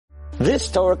This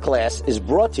Torah class is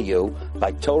brought to you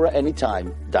by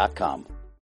TorahAnytime.com.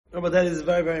 No, but that is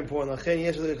very, very important. They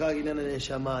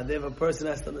have a person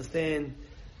has to understand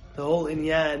the whole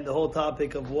inyan, the whole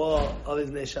topic of what of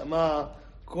his Neshamah,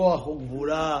 koach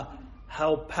ugvura,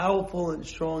 how powerful and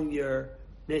strong your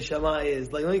Neshamah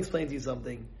is. Like, let me explain to you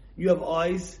something. You have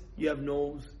eyes, you have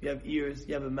nose, you have ears,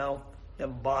 you have a mouth, you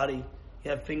have a body,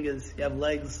 you have fingers, you have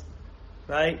legs,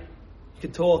 right? You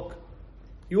can talk.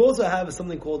 You also have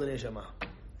something called a Neshamah.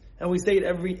 And we say it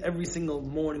every single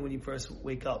morning when you first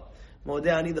wake up. My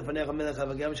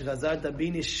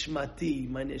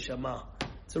Neshamah.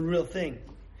 It's a real thing.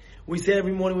 We say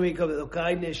every morning when we wake up,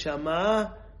 Elokai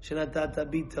Neshamah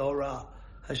Shenatata Bi Tahora.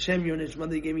 Hashem, your Neshama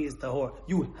that you gave me is Tahor.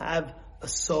 You have a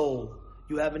soul.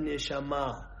 You have a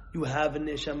Neshamah. You have a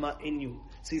Neshama in you.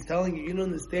 So he's telling you, you don't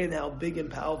understand how big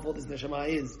and powerful this Neshama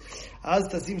is.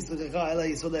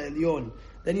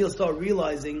 Then you'll start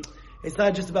realizing it's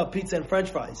not just about pizza and French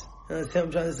fries. You understand what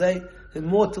I'm trying to say? There's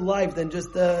more to life than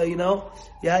just, you have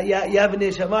a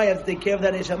Neshama, you have to take care of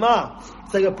that Neshama.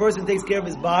 It's like a person takes care of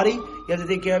his body, you have to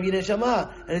take care of your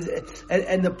Neshama.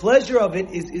 And the pleasure of it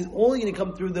is only going to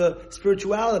come through the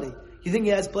spirituality. You think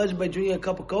he has pleasure by drinking a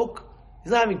cup of Coke?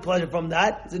 He's not having pleasure from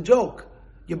that. It's a joke.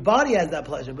 Your body has that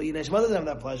pleasure, but your Neshama doesn't have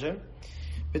that pleasure.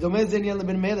 He says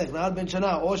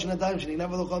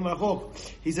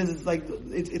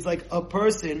it's like a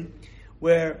person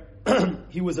where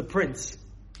he was a prince.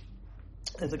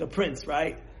 It's like a prince,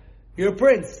 right? You're a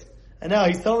prince. And now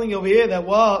he's telling you over here that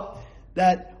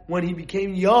when he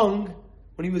became young,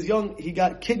 when he was young, he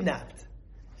got kidnapped.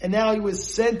 And now he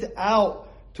was sent out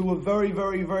to a very,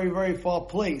 very, very, very far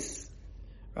place.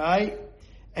 Right?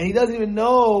 And he doesn't even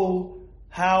know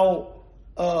how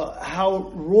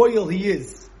royal he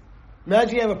is.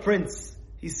 Imagine you have a prince.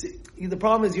 The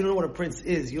problem is you don't know what a prince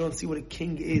is. You don't see what a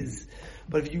king is.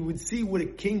 But if you would see what a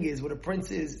king is, what a prince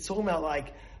is, it's talking about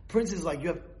like, prince is like,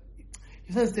 you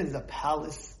understand there's a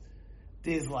palace,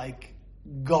 there's like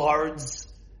guards,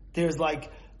 there's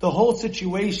like the whole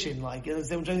situation, like, you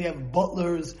understand what I'm saying? You have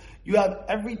butlers, you have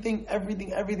everything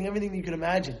you can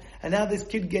imagine. And now this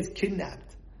kid gets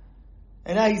kidnapped.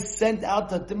 And now he's sent out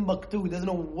to Timbuktu. He doesn't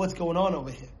know what's going on over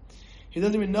here. He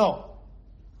doesn't even know.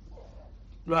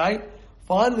 Right?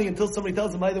 Finally, until somebody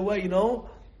tells him, by the way, you know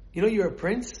you're a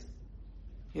prince?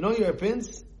 You know you're a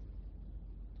prince?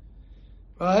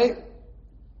 Right?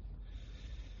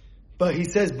 But he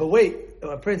says, but wait, I'm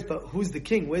a prince, but who's the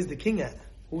king? Where's the king at?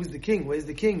 Who's the king? Where's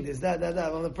the king? There's that,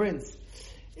 I'm the prince.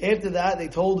 After that, they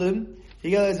told him,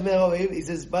 he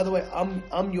says, by the way,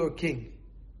 I'm your king.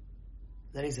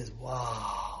 Then he says,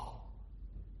 wow.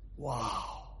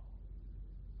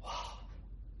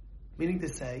 Meaning to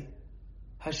say,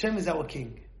 Hashem is our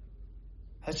king.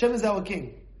 Hashem is our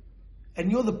king. And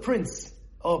you're the prince,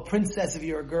 or princess if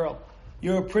you're a girl.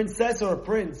 You're a princess or a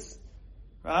prince.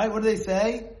 Right? What do they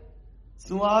say?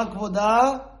 Tsu'a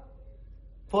kvoda,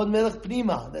 kvod melech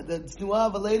prima. The tsu'a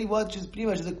of a lady, what? She's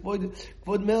prima. She's a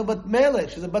kvod melech bat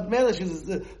melech. She's a bat melech. She's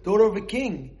the daughter of a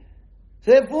king.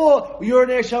 Therefore, your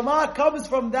Neshama comes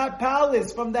from that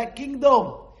palace, from that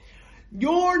kingdom.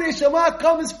 Your Neshama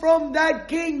comes from that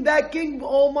king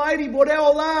almighty, Borei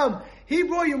Olam. He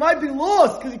brought you, might be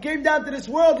lost, because he came down to this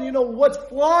world and you know what's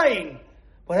flying.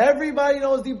 But everybody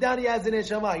knows deep down he has a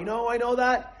Neshama. You know how I know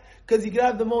that? Because you could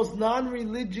have the most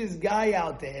non-religious guy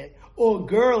out there, or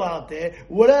girl out there,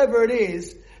 whatever it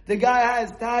is. The guy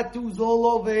has tattoos all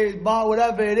over his body,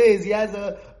 whatever it is. He has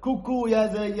a cuckoo, he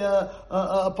has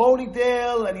a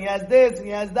ponytail, and he has this, and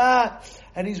he has that.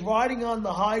 And he's riding on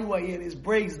the highway, and his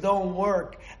brakes don't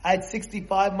work at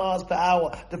 65 miles per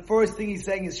hour. The first thing he's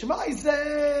saying is, Shema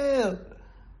Yisrael!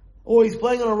 Or he's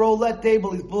playing on a roulette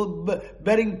table, he's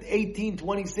betting 18,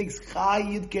 26, Chai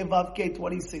Yidke Vavke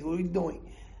 26. What are you doing?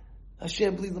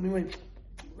 Hashem, please let me win.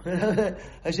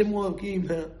 Hashem, what are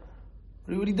you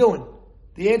doing?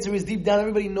 The answer is deep down,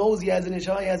 everybody knows he has an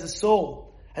Neshamah, he has a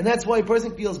soul. And that's why a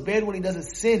person feels bad when he does a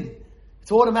sin.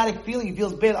 It's an automatic feeling. He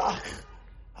feels bad.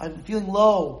 I'm feeling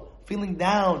low, feeling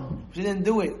down. She didn't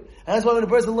do it. And that's why when a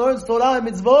person learns Torah and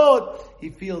mitzvot, he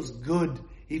feels good.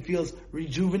 He feels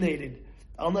rejuvenated.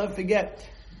 I'll never forget,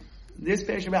 this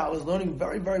Shabbat, I was learning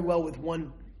very, very well with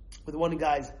one of the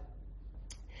guys.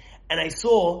 And I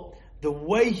saw the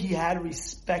way he had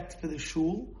respect for the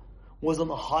shul was on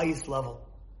the highest level.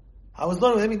 I was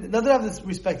learning with him. He doesn't have this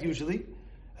respect usually.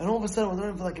 And all of a sudden, I was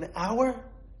learning for like an hour.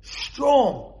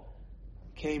 Strong.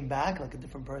 Came back like a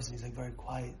different person. He's like very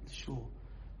quiet. Shul.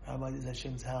 Rabbi, this is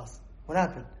Hashem's house. What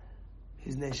happened?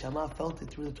 His Neshama felt it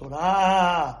through the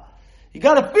Torah. You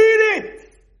gotta feed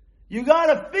it! You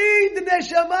gotta feed the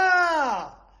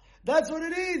Neshama! That's what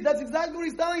it is. That's exactly what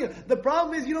he's telling you. The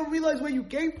problem is you don't realize where you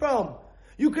came from.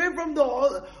 You came from the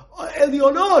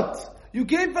Elionot. You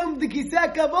came from the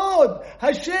Kisei Kavod.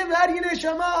 Hashem had your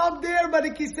Neshamah up there by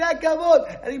the Kisei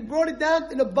Kavod, and He brought it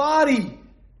down in the body.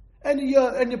 And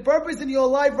your purpose in your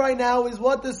life right now is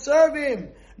what? To serve Him.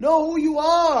 Know who you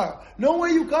are. Know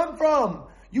where you come from.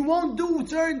 You won't do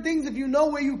certain things if you know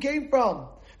where you came from.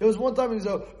 There was one time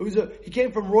he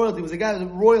came from royalty. It was a guy who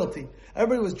was royalty.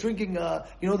 Everybody was drinking,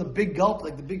 the big gulp,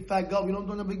 like the big fat gulp. You know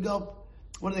what I'm talking about, big gulp?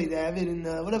 What do they have it in,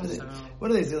 whatever they, what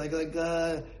do they say? Like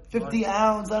 50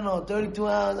 ounce, I don't know, 32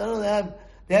 ounce, I don't know,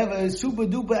 they have a super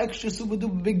duper, extra super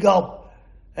duper big gulp.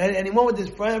 And he went with his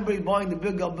friend, everybody buying the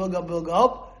big gulp,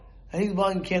 and he's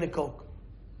buying a can of Coke.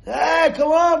 Hey, come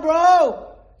on,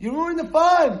 bro! You ruined the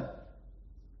fun!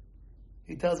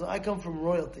 He tells him, I come from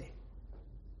royalty.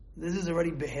 This is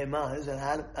already behemah. This is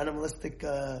an animalistic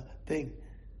thing.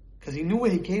 Because he knew where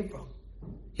he came from.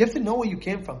 You have to know where you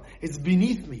came from. It's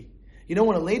beneath me. You know,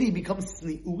 when a lady becomes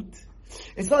sni'ut,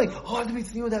 it's not like, I have to be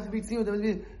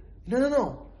sni'ut,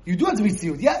 No. You do have to be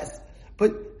sni'ut, yes.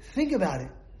 But think about it.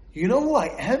 You know who I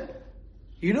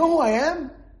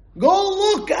am? Go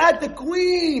look at the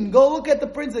queen. Go look at the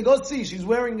princess. Go see. She's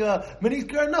wearing a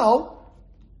miniskirt? No.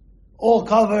 All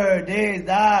covered, this,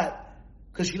 that.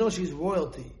 Because she knows she's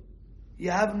royalty.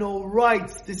 You have no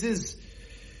rights. This is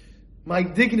my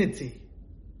dignity.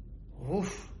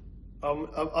 Oof.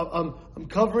 I'm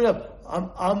covering up.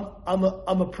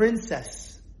 I'm a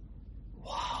princess.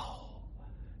 Wow.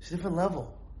 It's a different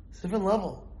level.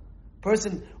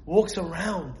 Person walks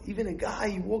around. Even a guy,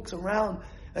 he walks around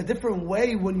a different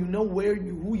way when you know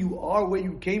who you are, where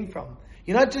you came from.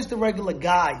 You're not just a regular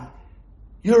guy.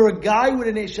 You're a guy with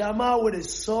an Neshamah, with a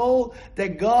soul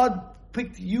that God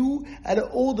picked you out of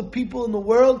all the people in the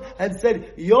world and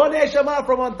said, your Neshamah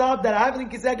from on top that I have in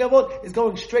Kisei Kavod is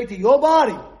going straight to your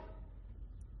body.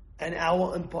 And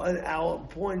our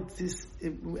importance is,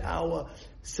 our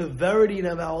severity in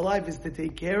our life is to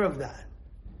take care of that.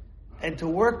 And to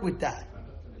work with that.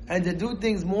 And to do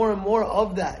things more and more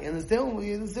of that. You understand what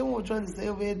we're trying to say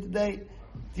over here today?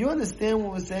 Do you understand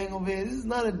what we're saying over here? This is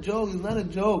not a joke. It's not a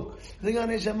joke. The guy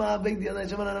does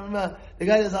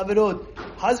Avirot.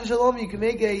 Haz v'shalom, you can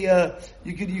make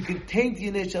you could taint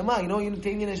your Neshamah. You know what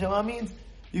taint your Neshamah means?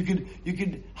 You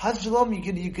could Haz v'shalom, you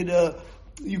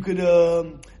could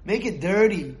make it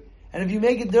dirty. And if you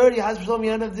make it dirty, Haz v'shalom,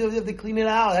 you have to clean it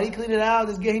out. How do you clean it out?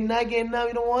 It's getting now.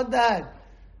 You don't want that.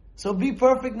 So be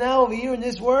perfect now over here in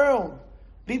this world.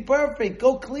 Be perfect.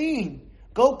 Go clean.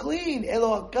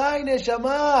 Elokai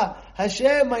Neshamah.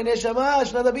 Hashem, my Neshamah.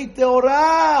 Shnadabit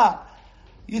Teorah.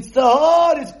 It's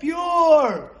tahor. It's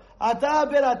pure. Ata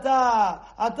berata.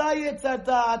 Ata yetzata.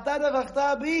 Ata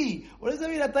navachta bi. What does that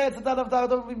mean? Ata yetzata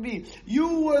navachta bi.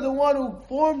 You were the one who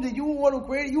formed it. You were the one who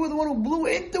created it. You were the one who blew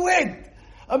into it.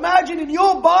 Imagine in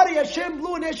your body, Hashem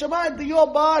blew a Neshamah into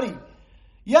your body.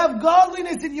 You have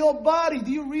godliness in your body.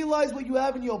 Do you realize what you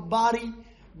have in your body?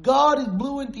 God is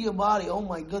blew into your body. Oh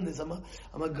my goodness, I'm a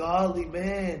godly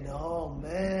man. Oh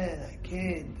man, I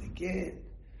can't.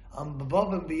 I'm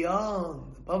above and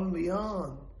beyond. I'm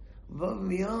beyond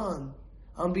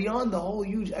the whole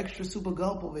huge extra super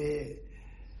gulp over here.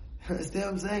 Understand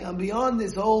what I'm saying? I'm beyond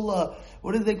this whole,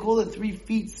 what do they call it? 3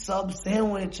 feet sub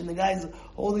sandwich, and the guy's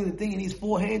holding the thing, and he's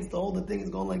 4 hands to hold the thing. He's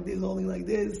going like this, holding like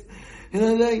this. You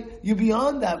know what I'm saying? You're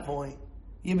beyond that point.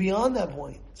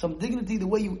 Some dignity the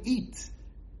way you eat.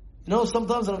 You know,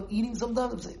 sometimes when I'm eating,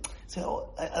 sometimes I'm saying,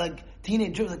 I like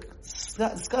teenage like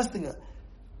disgusting.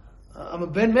 I'm a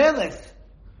Ben Melech.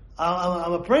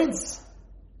 I'm a prince.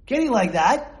 Can't eat like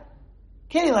that.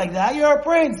 You're a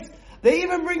prince. They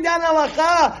even bring down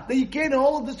halakha that you can't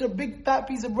hold just a big fat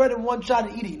piece of bread in one shot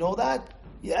and eat it. You know that?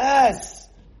 Yes.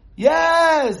 And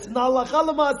halakha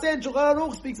l'maaseh and Shulchan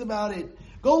Aruch speaks about it.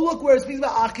 Go look where it speaks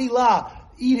about achilah,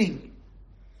 eating.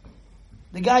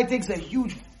 The guy takes a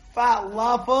huge fat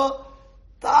lafa,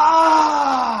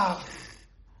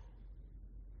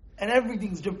 and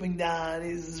everything's dripping down.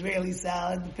 His Israeli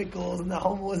salad, the pickles, and the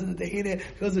hummus, and the tahini.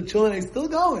 Because the children are still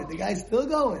going. The guy's still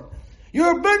going.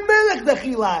 You're a ben melech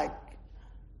dechilak.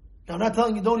 Now, I'm not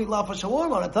telling you don't eat lafa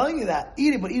shawarma. I'm not telling you that.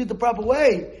 Eat it, but eat it the proper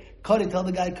way. Cut it. Tell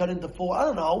the guy cut it into 4. I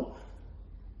don't know.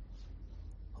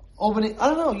 Open it. I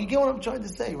don't know. You get what I'm trying to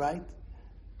say, right?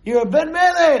 You're a ben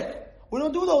melech. We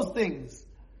don't do those things.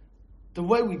 The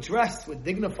way we dress, we're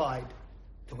dignified.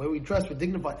 The way we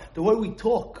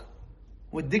talk,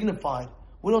 we're dignified.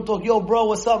 We don't talk, yo, bro,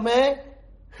 what's up, man?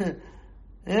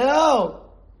 Yo.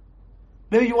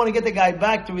 Maybe you want to get the guy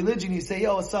back to religion. You say,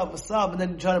 yo, what's up? And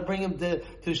then you try to bring him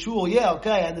to shul. Yeah,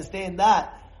 okay, I understand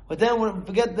that. But then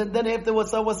then after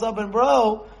what's up, and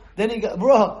bro, Then he got,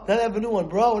 bro, then I have a new one,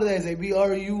 bro. What do they say?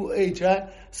 B-R-U-H, right?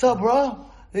 Sup, bro?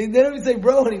 They don't even say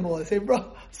bro anymore. They say,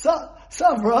 bro, sup,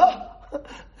 bro?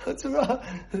 What's wrong?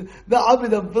 The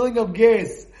Abid, I'm filling up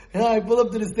gas. And I pull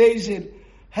up to the station.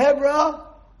 Hey, bro?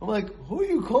 I'm like, who are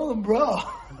you calling bro?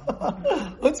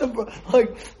 What's a bro?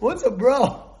 Like, what's a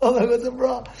bro? I'm like, what's a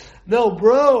bro? No,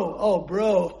 bro. Oh,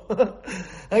 bro.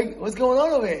 Like, what's going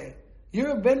on over here?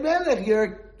 You're a Ben Melech. You're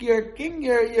a king.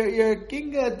 You're a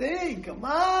king thing. Come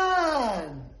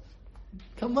on.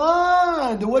 Come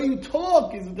on. The way you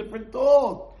talk is a different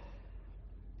talk.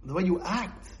 The way you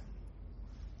act.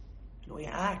 The way you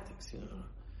act is,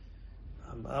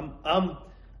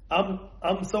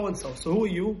 I'm so and so. So who are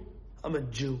you? I'm a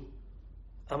Jew.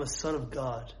 I'm a son of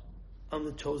God. I'm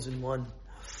the chosen one.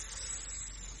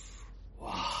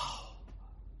 Wow.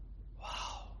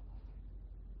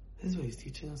 This is what he's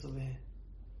teaching us over here.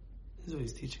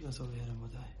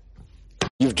 Rabotai.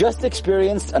 You've just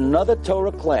experienced another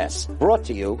Torah class brought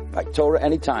to you by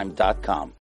TorahAnytime.com.